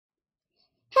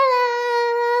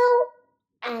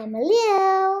I'm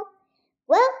Alio.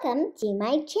 Welcome to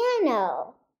my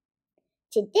channel.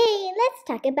 Today, let's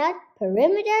talk about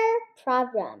perimeter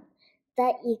problem,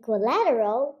 the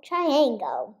equilateral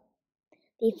triangle.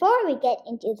 Before we get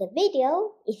into the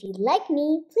video, if you like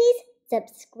me, please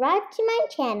subscribe to my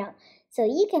channel so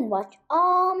you can watch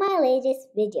all my latest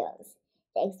videos.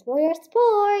 Thanks for your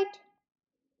support.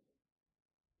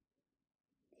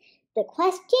 The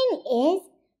question is,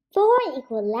 4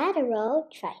 equilateral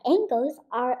triangles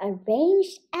are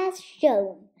arranged as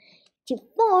shown to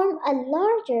form a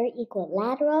larger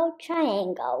equilateral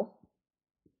triangle.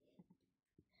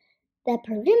 The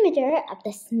perimeter of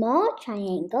the small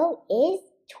triangle is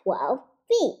 12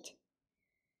 feet.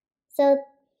 So,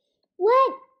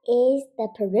 what is the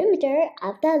perimeter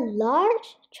of the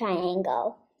large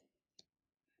triangle?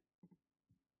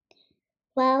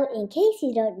 Well, in case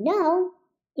you don't know,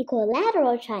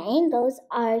 equilateral triangles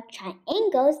are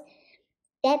triangles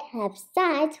that have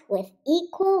sides with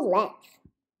equal length.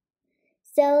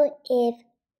 So if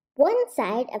one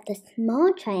side of the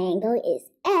small triangle is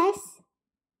S,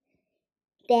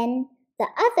 then the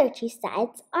other two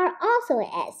sides are also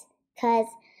S, because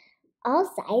all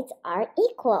sides are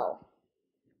equal.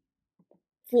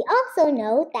 We also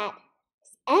know that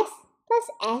S plus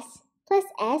S plus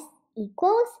S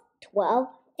equals 12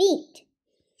 feet.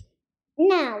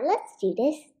 Now let's do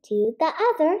this to the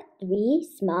other 3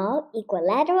 small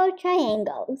equilateral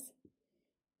triangles.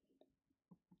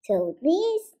 So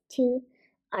these 2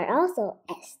 are also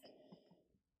S.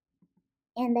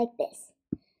 And like this.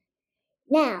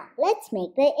 Now let's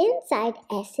make the inside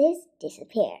S's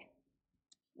disappear.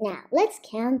 Now let's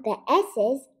count the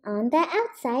S's on the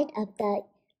outside of the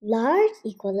large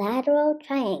equilateral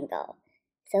triangle.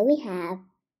 So we have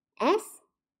S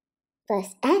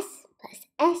plus S plus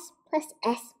S plus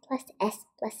S plus S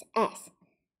plus S.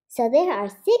 So there are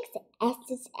 6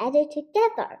 S's added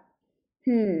together.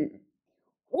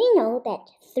 We know that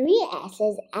 3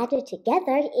 S's added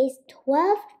together is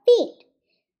 12 feet.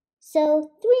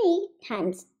 So 3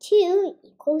 times 2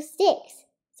 equals 6.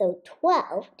 So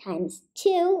 12 times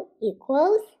 2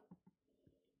 equals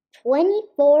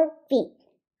 24 feet.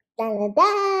 Dun dun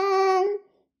dun!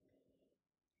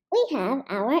 We have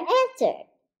our answer.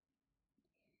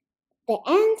 The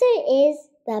answer is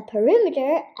the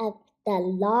perimeter of the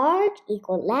large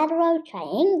equilateral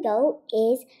triangle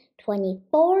is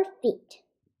 24 feet.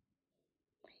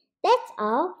 That's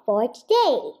all for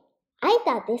today. I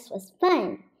thought this was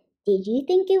fun. Did you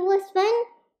think it was fun?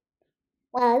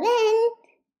 Well then,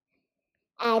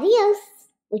 adios,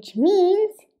 which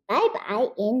means bye-bye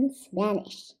in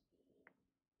Spanish.